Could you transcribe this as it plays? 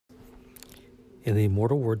In the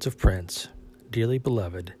immortal words of Prince, dearly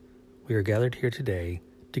beloved, we are gathered here today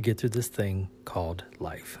to get through this thing called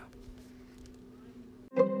life.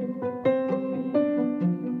 I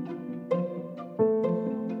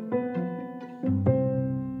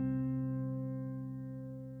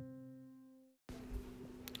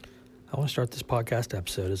want to start this podcast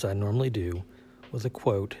episode, as I normally do, with a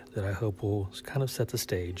quote that I hope will kind of set the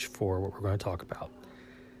stage for what we're going to talk about.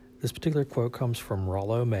 This particular quote comes from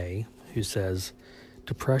Rollo May, who says,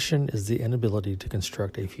 "Depression is the inability to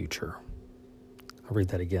construct a future." I'll read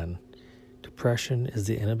that again. Depression is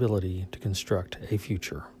the inability to construct a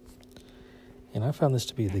future. And I found this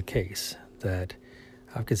to be the case, that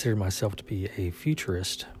I've considered myself to be a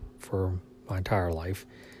futurist for my entire life,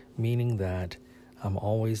 meaning that I'm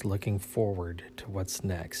always looking forward to what's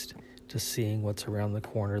next, to seeing what's around the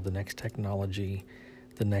corner, the next technology,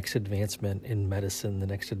 the next advancement in medicine, the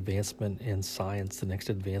next advancement in science, the next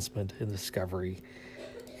advancement in discovery.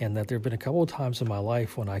 And that there have been a couple of times in my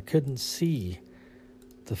life when I couldn't see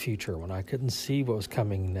the future, when I couldn't see what was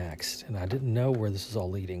coming next, and I didn't know where this is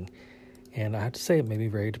all leading. And I have to say, it made me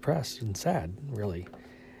very depressed and sad, really.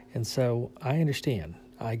 And so I understand,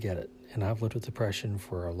 I get it, and I've lived with depression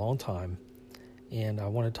for a long time, and I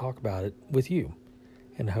want to talk about it with you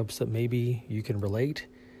in hopes that maybe you can relate,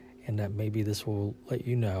 and that maybe this will let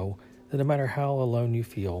you know that no matter how alone you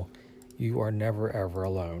feel, you are never ever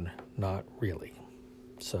alone, not really.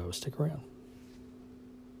 So stick around.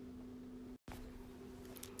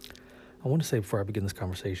 I want to say before I begin this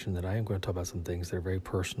conversation that I am going to talk about some things that are very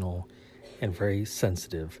personal and very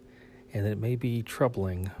sensitive, and that it may be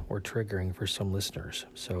troubling or triggering for some listeners.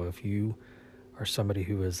 So if you are somebody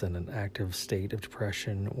who is in an active state of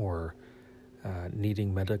depression or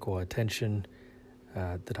needing medical attention,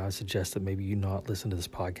 that I would suggest that maybe you not listen to this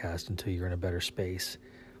podcast until you're in a better space,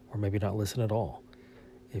 or maybe not listen at all.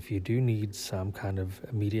 If you do need some kind of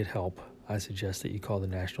immediate help, I suggest that you call the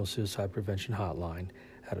National Suicide Prevention Hotline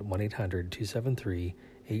at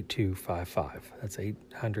 1-800-273-8255. That's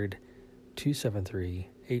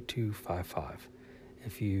 800-273-8255.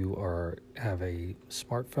 If you have a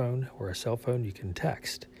smartphone or a cell phone, you can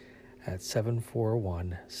text at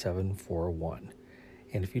 741-741.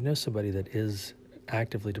 And if you know somebody that is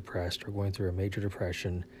actively depressed or going through a major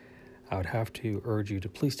depression, I would have to urge you to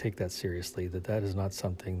please take that seriously, that is not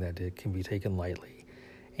something that it can be taken lightly,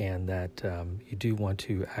 and that you do want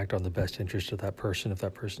to act on the best interest of that person. If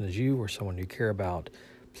that person is you or someone you care about,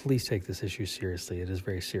 please take this issue seriously. It is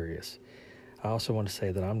very serious. I also want to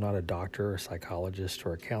say that I'm not a doctor, a psychologist,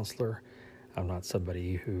 or a counselor. I'm not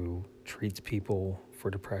somebody who treats people for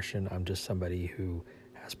depression. I'm just somebody who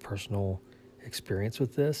has personal experience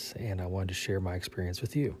with this, and I wanted to share my experience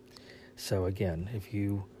with you. So again, if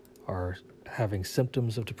you are having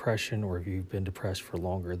symptoms of depression, or if you've been depressed for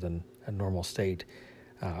longer than a normal state,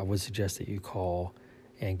 I would suggest that you call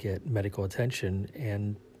and get medical attention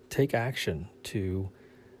and take action to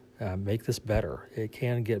make this better. It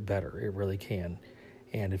can get better. It really can.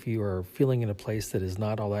 And if you are feeling in a place that is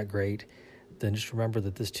not all that great, then just remember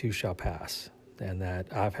that this too shall pass, and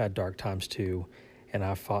that I've had dark times too, and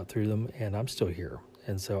I've fought through them, and I'm still here.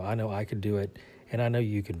 And so I know I can do it, and I know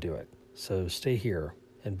you can do it. So stay here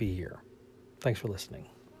and be here. Thanks for listening.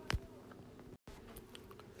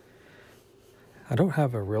 I don't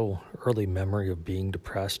have a real early memory of being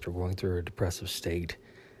depressed or going through a depressive state.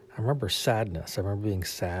 I remember sadness. I remember being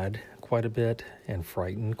sad quite a bit and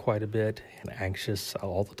frightened quite a bit and anxious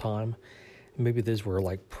all the time. Maybe those were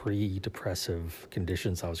like pre-depressive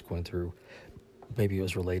conditions I was going through. Maybe it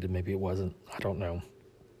was related, maybe it wasn't. I don't know.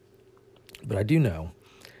 But I do know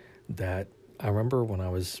that I remember when I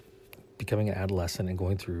was becoming an adolescent and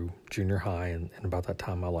going through junior high and about that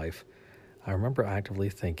time in my life, I remember actively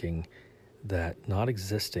thinking that not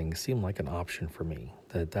existing seemed like an option for me,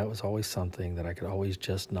 that was always something that I could always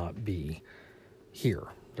just not be here,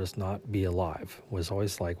 just not be alive. It was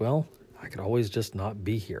always like, well, I could always just not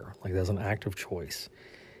be here, like that's an active choice.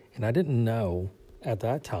 And I didn't know at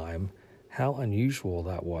that time how unusual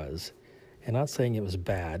that was. And not saying it was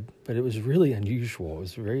bad, but it was really unusual. It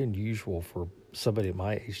was very unusual for somebody at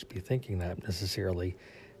my age to be thinking that necessarily,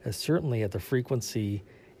 as certainly at the frequency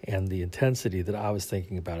and the intensity that I was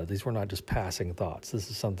thinking about it. These were not just passing thoughts. This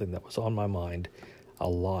is something that was on my mind a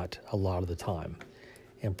lot of the time.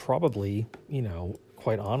 And probably,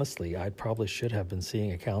 quite honestly, I probably should have been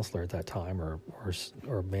seeing a counselor at that time or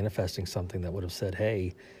manifesting something that would have said,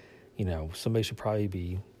 hey, somebody should probably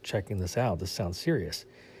be checking this out. This sounds serious.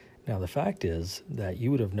 Now, the fact is that you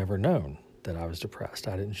would have never known that I was depressed.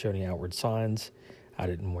 I didn't show any outward signs. I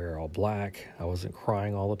didn't wear all black. I wasn't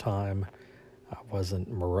crying all the time. I wasn't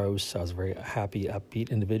morose. I was a very happy, upbeat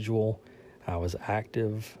individual. I was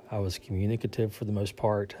active. I was communicative for the most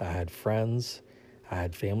part. I had friends. I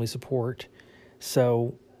had family support.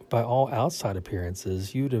 So by all outside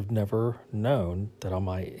appearances, you'd have never known that on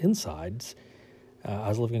my insides, I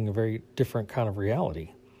was living a very different kind of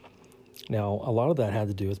reality. Now, a lot of that had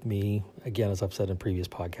to do with me, again, as I've said in previous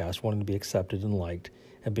podcasts, wanting to be accepted and liked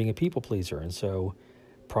and being a people pleaser. And so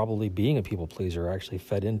probably being a people pleaser actually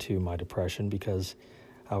fed into my depression because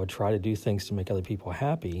I would try to do things to make other people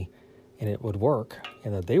happy and it would work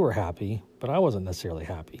and that they were happy, but I wasn't necessarily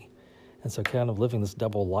happy. And so kind of living this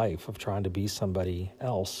double life of trying to be somebody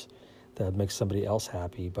else that makes somebody else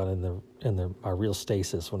happy, but in my real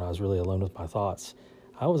stasis when I was really alone with my thoughts,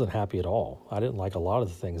 I wasn't happy at all. I didn't like a lot of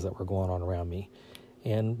the things that were going on around me.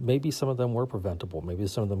 And maybe some of them were preventable. Maybe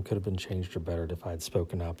some of them could have been changed or bettered if I had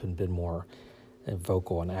spoken up and been more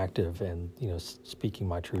vocal and active and, speaking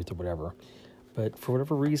my truth or whatever. But for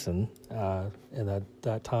whatever reason, in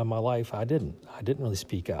that time in my life, I didn't really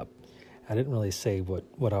speak up. I didn't really say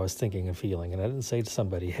what I was thinking and feeling. And I didn't say to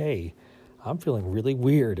somebody, hey, I'm feeling really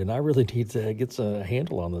weird and I really need to get a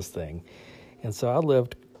handle on this thing. And so I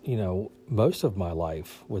lived, most of my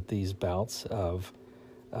life with these bouts of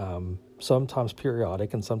sometimes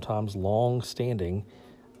periodic and sometimes long-standing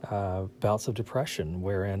bouts of depression,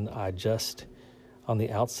 wherein I just, on the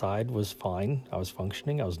outside, was fine. I was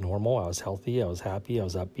functioning. I was normal. I was healthy. I was happy. I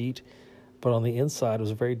was upbeat. But on the inside, it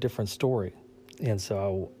was a very different story. And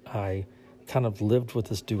so I kind of lived with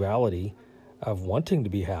this duality of wanting to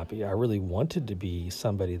be happy. I really wanted to be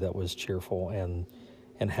somebody that was cheerful and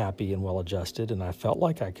happy and well-adjusted, and I felt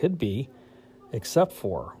like I could be, except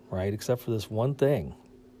for this one thing.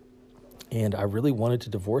 And I really wanted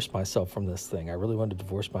to divorce myself from this thing. I really wanted to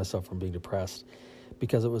divorce myself from being depressed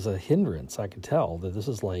because it was a hindrance. I could tell that this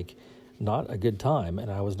is like not a good time,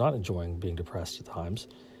 and I was not enjoying being depressed at times.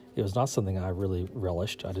 It was not something I really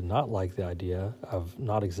relished. I did not like the idea of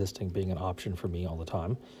not existing being an option for me all the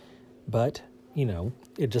time. But,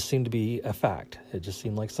 it just seemed to be a fact. It just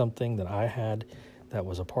seemed like something that I had that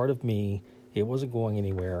was a part of me. It wasn't going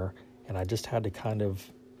anywhere, and I just had to kind of,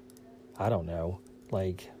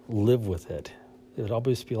 live with it. It would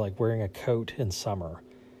always be like wearing a coat in summer.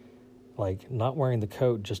 Like, not wearing the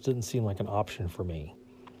coat just didn't seem like an option for me.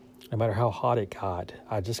 No matter how hot it got,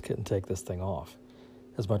 I just couldn't take this thing off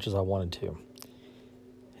as much as I wanted to.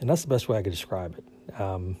 And that's the best way I could describe it.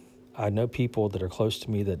 I know people that are close to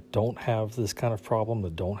me that don't have this kind of problem,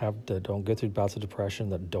 that don't go through bouts of depression,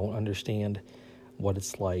 that don't understand what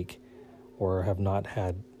it's like, or have not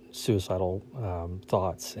had suicidal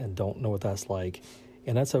thoughts and don't know what that's like.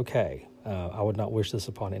 And that's okay. I would not wish this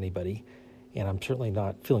upon anybody. And I'm certainly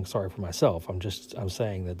not feeling sorry for myself. I'm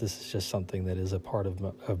saying that this is just something that is a part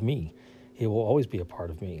of me. It will always be a part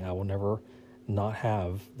of me. I will never not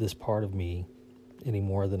have this part of me any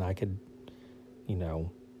more than I could,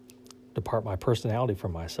 depart my personality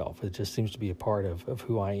from myself. It just seems to be a part of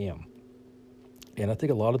who I am. And I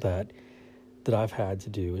think a lot of that I've had to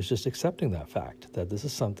do is just accepting that fact, that this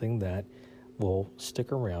is something that will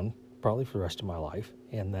stick around probably for the rest of my life,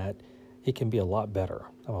 and that it can be a lot better.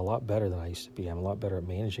 I'm a lot better than I used to be. I'm a lot better at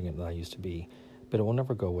managing it than I used to be, but it will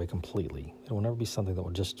never go away completely. It will never be something that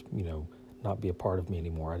will just, not be a part of me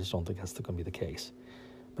anymore. I just don't think that's going to be the case.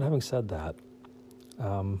 But having said that,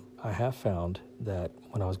 I have found that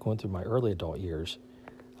when I was going through my early adult years,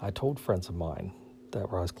 I told friends of mine that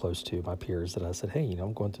I was close to, my peers, that I said, hey,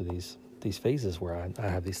 I'm going through these phases where I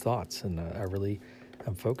have these thoughts, and I really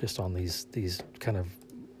am focused on these kind of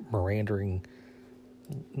meandering,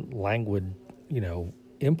 languid,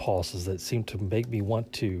 impulses that seem to make me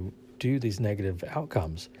want to do these negative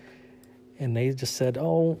outcomes. And they just said,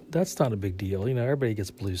 oh, that's not a big deal. Everybody gets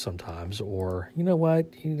blues sometimes. Or, you know what?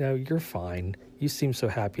 You're fine. You seem so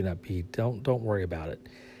happy and upbeat. Don't worry about it.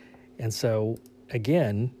 And so,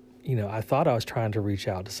 again, I thought I was trying to reach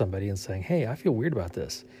out to somebody and saying, hey, I feel weird about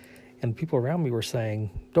this. And people around me were saying,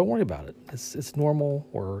 don't worry about it. It's normal,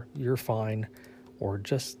 or you're fine, or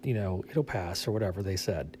just, it'll pass, or whatever they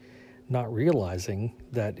said. Not realizing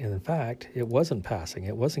that, in fact, it wasn't passing.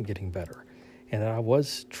 It wasn't getting better. And I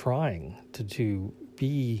was trying to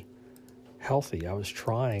be healthy. I was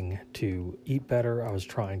trying to eat better. I was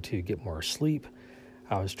trying to get more sleep.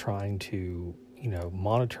 I was trying to,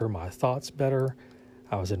 monitor my thoughts better.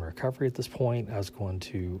 I was in recovery at this point. I was going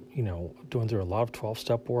to, doing through a lot of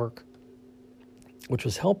 12-step work, which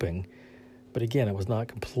was helping. But again, it was not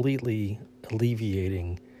completely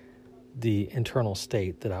alleviating the internal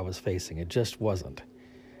state that I was facing. It just wasn't.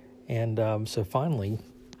 And so finally,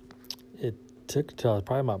 it took till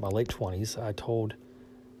probably my late 20s. I told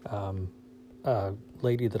a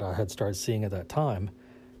lady that I had started seeing at that time,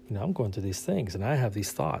 I'm going through these things and I have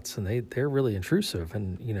these thoughts and they're really intrusive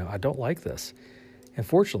and, I don't like this. And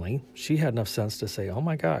fortunately, she had enough sense to say, oh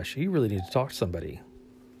my gosh, you really need to talk to somebody.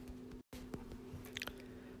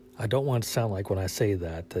 I don't want to sound like when I say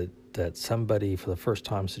that somebody for the first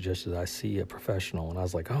time suggested I see a professional and I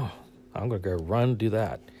was like, oh, I'm going to go run, do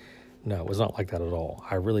that. No, it was not like that at all.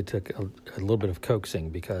 I really took a little bit of coaxing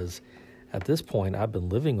because at this point I've been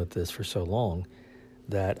living with this for so long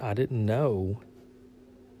that I didn't know,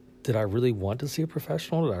 did I really want to see a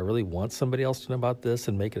professional? Did I really want somebody else to know about this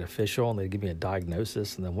and make it official and they give me a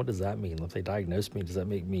diagnosis? And then what does that mean? If they diagnose me, does that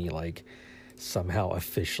make me like somehow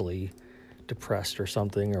officially depressed or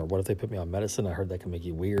something? Or what if they put me on medicine? I heard that can make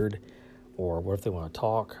you weird. Or what if they want to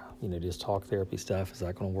talk, just talk therapy stuff? Is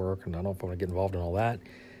that going to work? And I don't know if I want to get involved in all that.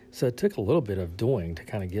 So it took a little bit of doing to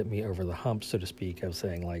kind of get me over the hump, so to speak, of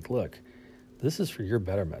saying like, look, this is for your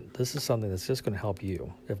betterment. This is something that's just going to help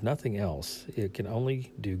you. If nothing else, it can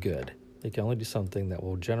only do good. It can only do something that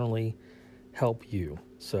will generally help you.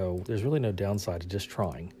 So there's really no downside to just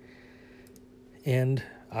trying. And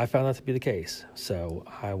I found that to be the case. So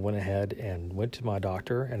I went ahead and went to my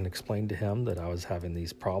doctor and explained to him that I was having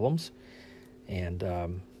these problems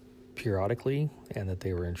and periodically and that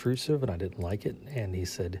they were intrusive and I didn't like it. And he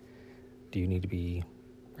said,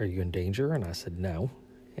 are you in danger? And I said, no.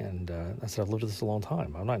 And I said, I've lived with this a long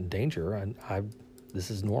time. I'm not in danger. This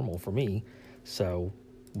is normal for me. So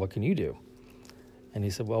what can you do? And he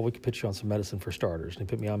said, well, we could put you on some medicine for starters. And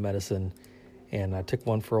he put me on medicine, and I took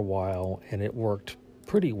one for a while, and it worked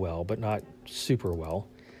pretty well, but not super well.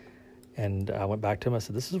 And I went back to him. I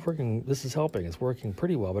said, this is working. This is helping. It's working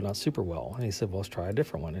pretty well, but not super well. And he said, well, let's try a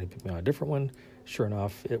different one. And he put me on a different one. Sure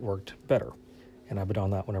enough, it worked better. And I've been on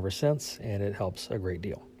that one ever since, and it helps a great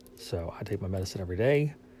deal. So I take my medicine every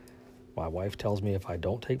day. My wife tells me if I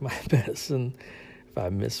don't take my medicine, if I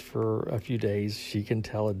miss for a few days, she can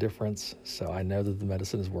tell a difference. So I know that the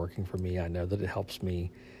medicine is working for me. I know that it helps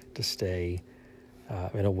me to stay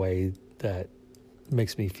in a way that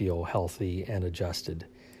makes me feel healthy and adjusted.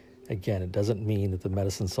 Again, it doesn't mean that the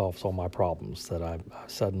medicine solves all my problems, that I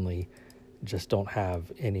suddenly just don't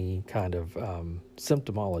have any kind of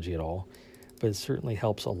symptomology at all, but it certainly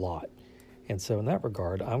helps a lot. And so in that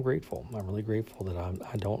regard, I'm grateful. I'm really grateful that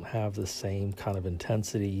I don't have the same kind of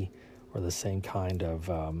intensity or the same kind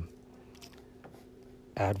of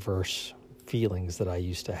adverse feelings that I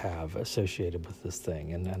used to have associated with this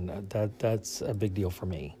thing. And that's a big deal for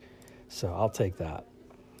me. So I'll take that.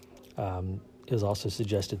 It was also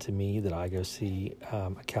suggested to me that I go see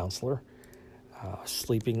a counselor.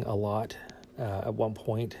 Sleeping a lot. At one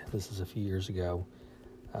point, this is a few years ago,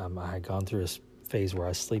 I had gone through a phase where I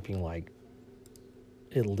was sleeping like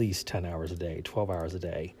at least 10 hours a day, 12 hours a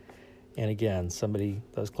day. And again, somebody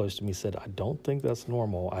that was close to me said, I don't think that's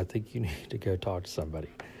normal. I think you need to go talk to somebody.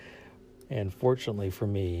 And fortunately for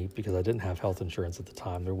me, because I didn't have health insurance at the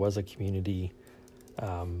time, there was a community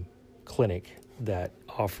clinic that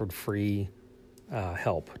offered free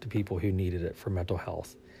help to people who needed it for mental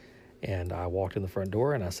health. And I walked in the front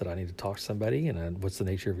door and I said, I need to talk to somebody. And what's the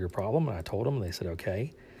nature of your problem? And I told them, and they said,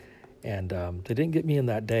 okay. And they didn't get me in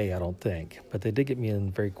that day, I don't think, but they did get me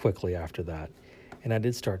in very quickly after that. And I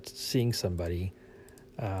did start seeing somebody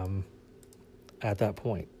at that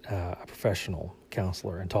point, a professional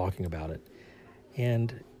counselor, and talking about it.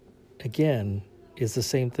 And again, it's the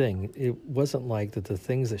same thing. It wasn't like that the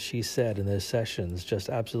things that she said in those sessions just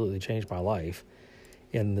absolutely changed my life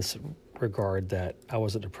in this regard that I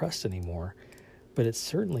wasn't depressed anymore, but it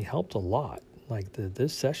certainly helped a lot. Like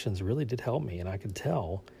those sessions really did help me, and I could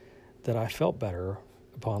tell that I felt better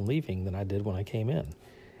upon leaving than I did when I came in.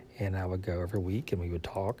 And I would go every week and we would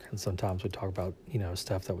talk, and sometimes we'd talk about,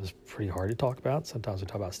 stuff that was pretty hard to talk about. Sometimes we'd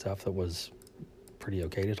talk about stuff that was pretty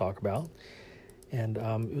okay to talk about. And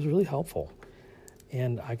it was really helpful.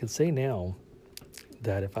 And I can say now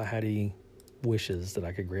that if I had any wishes that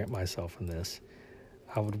I could grant myself in this,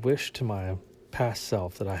 I would wish to my past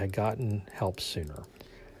self that I had gotten help sooner.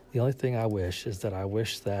 The only thing I wish is that I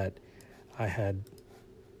wish that I had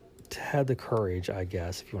the courage, I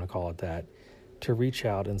guess, if you want to call it that, to reach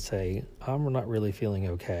out and say, I'm not really feeling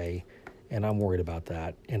okay, and I'm worried about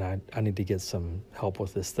that, and I need to get some help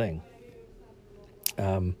with this thing.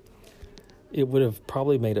 It would have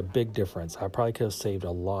probably made a big difference. I probably could have saved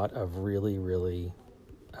a lot of really, really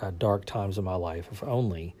dark times in my life if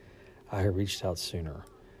only I had reached out sooner.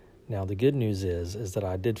 Now, the good news is that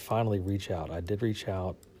I did finally reach out. I did reach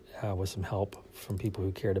out with some help from people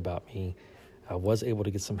who cared about me. I was able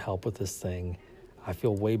to get some help with this thing. I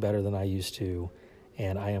feel way better than I used to,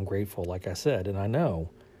 and I am grateful, like I said. And I know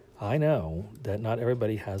that not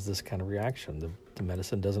everybody has this kind of reaction. The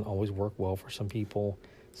medicine doesn't always work well for some people.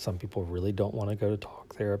 Some people really don't want to go to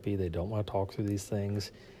talk therapy. They don't want to talk through these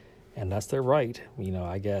things. And that's their right.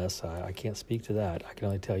 I guess I can't speak to that. I can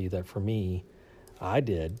only tell you that for me, I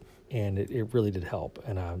did, and it really did help.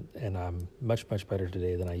 And I'm much, much better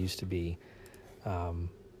today than I used to be.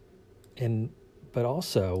 But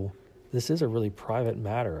also, this is a really private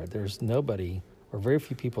matter. There's nobody or very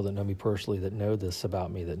few people that know me personally that know this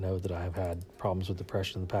about me, that know that I have had problems with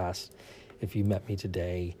depression in the past. If you met me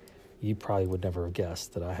today, you probably would never have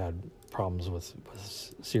guessed that I had problems with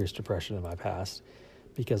serious depression in my past,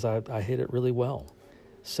 because I hid it really well.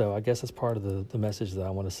 So I guess that's part of the message that I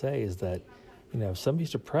want to say is that, if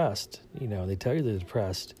somebody's depressed, they tell you they're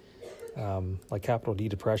depressed, like capital D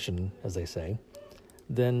depression, as they say,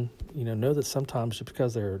 then, know that sometimes just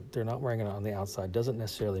because they're not wearing it on the outside doesn't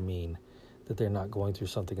necessarily mean that they're not going through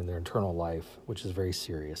something in their internal life, which is very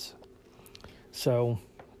serious. So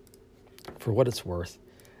for what it's worth,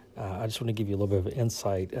 I just want to give you a little bit of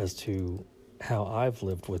insight as to how I've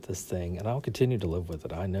lived with this thing, and I'll continue to live with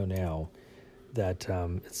it. I know now that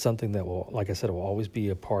it's something that will, like I said, it will always be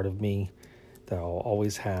a part of me, that I'll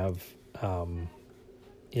always have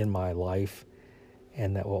in my life,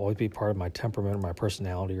 and that will always be part of my temperament or my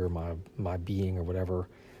personality or my being or whatever.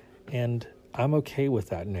 And I'm okay with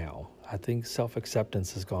that now. I think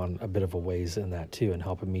self-acceptance has gone a bit of a ways in that too, and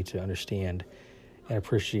helping me to understand and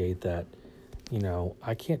appreciate that,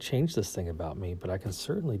 I can't change this thing about me, but I can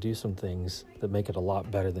certainly do some things that make it a lot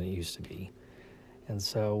better than it used to be. And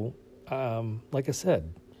so, like I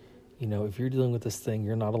said, if you're dealing with this thing,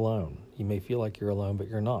 you're not alone. You may feel like you're alone, but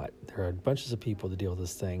you're not. There are bunches of people that deal with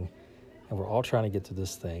this thing, and we're all trying to get through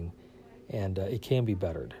this thing, and it can be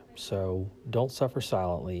bettered. So don't suffer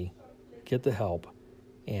silently. Get the help,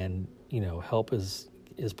 and, help is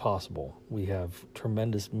possible. We have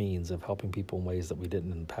tremendous means of helping people in ways that we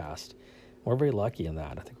didn't in the past. We're very lucky in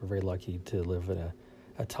that. I think we're very lucky to live in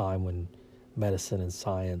a time when medicine and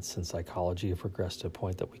science and psychology have progressed to a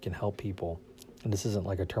point that we can help people. And this isn't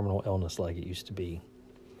like a terminal illness like it used to be.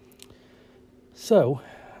 So,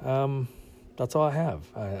 that's all I have.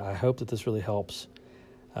 I hope that this really helps.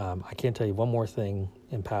 I can tell you one more thing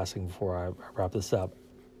in passing before I wrap this up.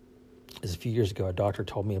 Is a few years ago, a doctor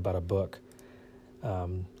told me about a book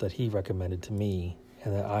that he recommended to me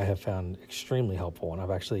and that I have found extremely helpful. And I've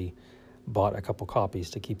actually bought a couple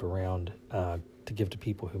copies to keep around to give to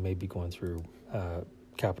people who may be going through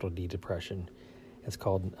capital D depression. It's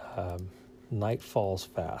called Night Falls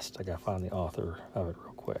Fast. I got to find the author of it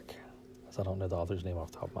real quick, because I don't know the author's name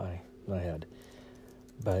off the top of my head.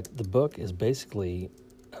 But the book is basically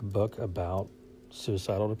a book about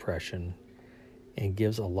suicidal depression and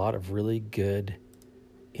gives a lot of really good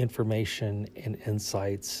information and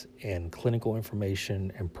insights and clinical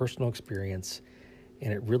information and personal experience.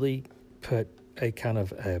 And it really put a kind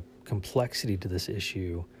of a complexity to this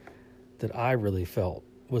issue that I really felt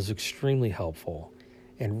was extremely helpful,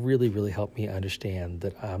 and really, really helped me understand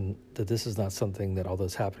that that this is not something that, although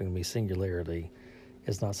it's happening to me singularly,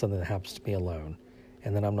 is not something that happens to me alone,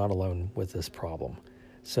 and that I'm not alone with this problem.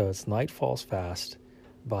 So it's Night Falls Fast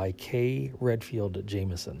by K. Redfield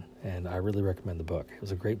Jamison, and I really recommend the book. It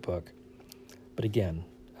was a great book. But again,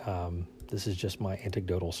 this is just my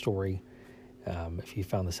anecdotal story. If you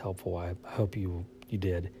found this helpful, I hope you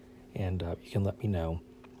did, and you can let me know.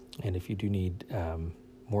 And if you do need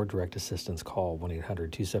more direct assistance, call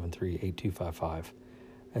 1-800-273-8255.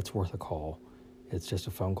 It's worth a call. It's just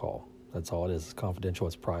a phone call. That's all it is. It's confidential.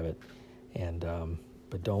 It's private. And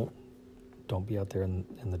but don't be out there in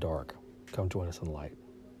the dark. Come join us in the light.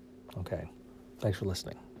 Okay. Thanks for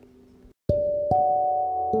listening.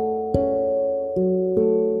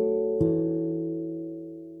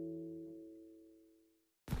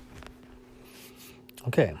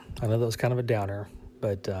 Okay, I know that was kind of a downer,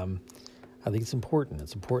 but I think it's important.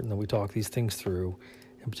 It's important that we talk these things through,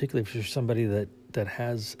 and particularly if you're somebody that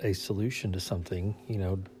has a solution to something.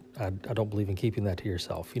 I don't believe in keeping that to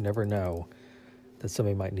yourself. You never know that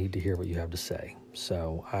somebody might need to hear what you have to say.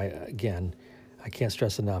 So I can't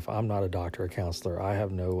stress enough, I'm not a doctor or counselor. I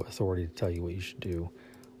have no authority to tell you what you should do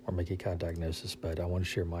or make a kind of diagnosis, but I want to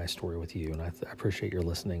share my story with you, and I appreciate your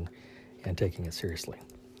listening and taking it seriously.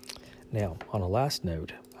 Now, on a last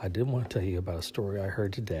note, I did want to tell you about a story I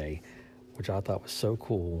heard today, which I thought was so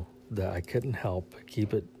cool that I couldn't help but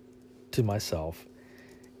keep it to myself.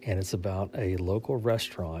 And it's about a local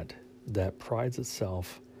restaurant that prides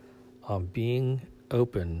itself on being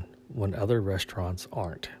open when other restaurants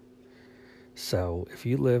aren't. So if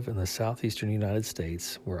you live in the southeastern United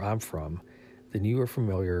States, where I'm from, then you are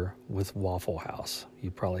familiar with Waffle House.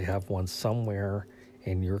 You probably have one somewhere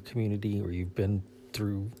in your community, or you've been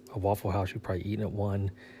through a Waffle House. You've probably eaten at one.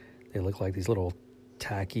 They look like these little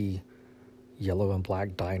tacky yellow and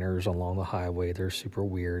black diners along the highway. They're super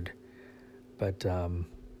weird, but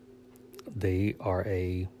they are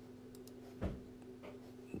a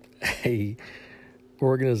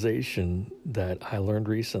organization that I learned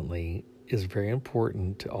recently is very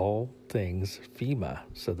important to all things FEMA.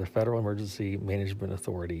 So the Federal Emergency Management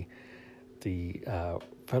Authority, the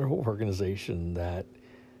federal organization that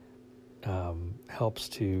helps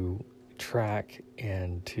to track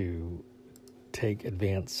and to take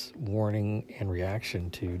advance warning and reaction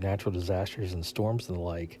to natural disasters and storms and the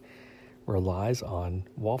like, relies on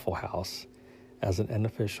Waffle House as an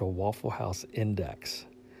unofficial Waffle House index.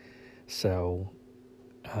 So,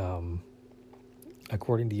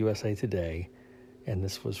 according to USA Today, and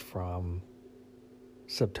this was from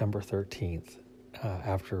September 13th,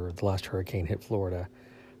 after the last hurricane hit Florida,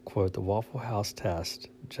 quote, the Waffle House test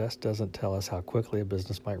just doesn't tell us how quickly a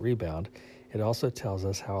business might rebound. It also tells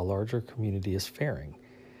us how a larger community is faring.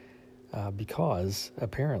 Because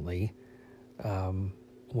apparently,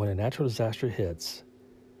 when a natural disaster hits,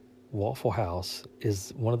 Waffle House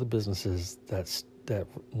is one of the businesses that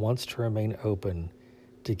wants to remain open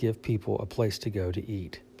to give people a place to go to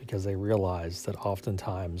eat, because they realize that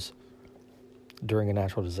oftentimes during a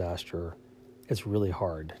natural disaster, it's really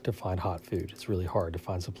hard to find hot food. It's really hard to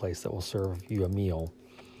find some place that will serve you a meal.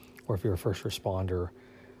 Or if you're a first responder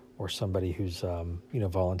or somebody who's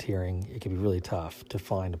volunteering, it can be really tough to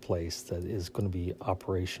find a place that is going to be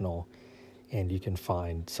operational and you can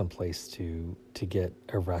find some place to get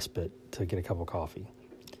a respite, to get a cup of coffee.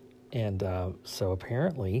 And so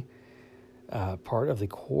apparently, part of the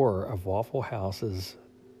core of Waffle House's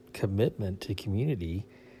commitment to community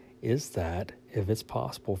is that if it's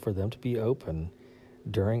possible for them to be open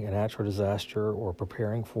during a natural disaster or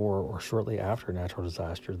preparing for or shortly after a natural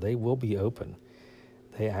disaster, they will be open.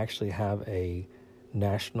 They actually have a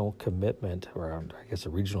national commitment, or I guess a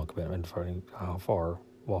regional commitment, for how far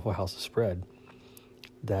Waffle House is spread,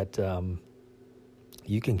 that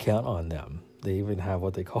you can count on them. They even have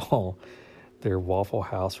what they call their Waffle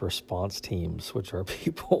House response teams, which are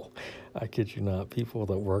people, I kid you not, people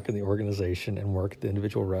that work in the organization and work at the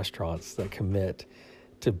individual restaurants that commit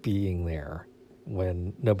to being there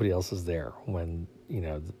when nobody else is there. When,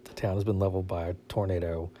 the town has been leveled by a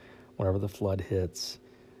tornado, whenever the flood hits,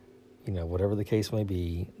 whatever the case may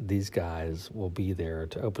be, these guys will be there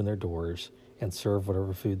to open their doors and serve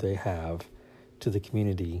whatever food they have to the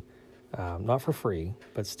community, not for free,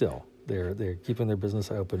 but still. They're keeping their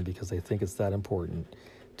business open because they think it's that important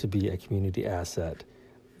to be a community asset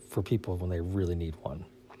for people when they really need one.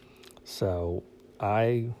 So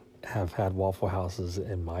I have had Waffle Houses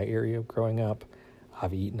in my area growing up.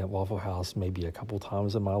 I've eaten at Waffle House maybe a couple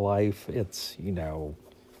times in my life. It's,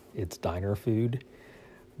 it's diner food.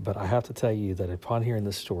 But I have to tell you that upon hearing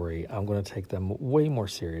this story, I'm going to take them way more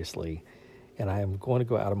seriously. And I am going to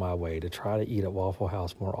go out of my way to try to eat at Waffle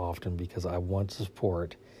House more often, because I want to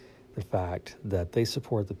support the fact that they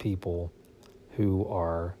support the people who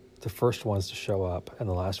are the first ones to show up and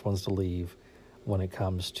the last ones to leave when it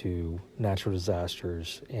comes to natural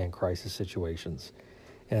disasters and crisis situations.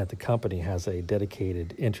 And that the company has a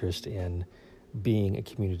dedicated interest in being a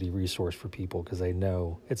community resource for people because they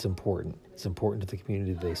know it's important. It's important to the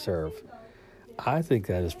community they serve. I think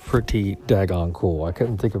that is pretty daggone cool. I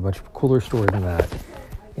couldn't think of a much cooler story than that.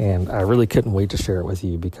 And I really couldn't wait to share it with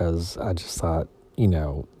you because I just thought,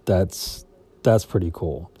 that's pretty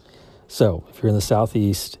cool. So if you're in the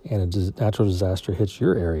Southeast and a natural disaster hits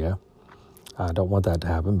your area, I don't want that to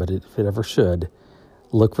happen, but if it ever should,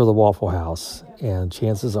 look for the Waffle House. And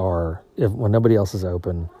chances are, when nobody else is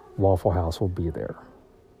open, Waffle House will be there.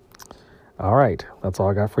 All right, that's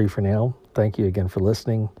all I got for you for now. Thank you again for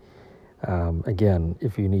listening. Again,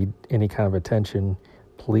 if you need any kind of attention,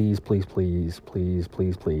 please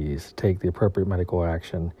take the appropriate medical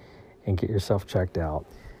action and get yourself checked out.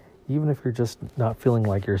 Even if you're just not feeling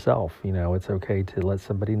like yourself, it's okay to let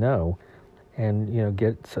somebody know and,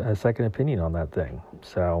 get a second opinion on that thing.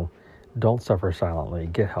 So don't suffer silently.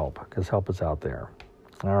 Get help, because help is out there.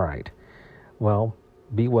 All right. Well,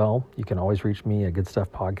 be well. You can always reach me at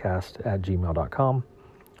goodstuffpodcast@gmail.com.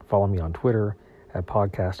 Follow me on Twitter at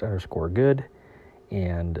podcast_good,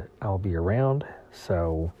 and I'll be around.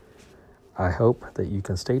 So I hope that you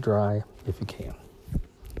can stay dry if you can.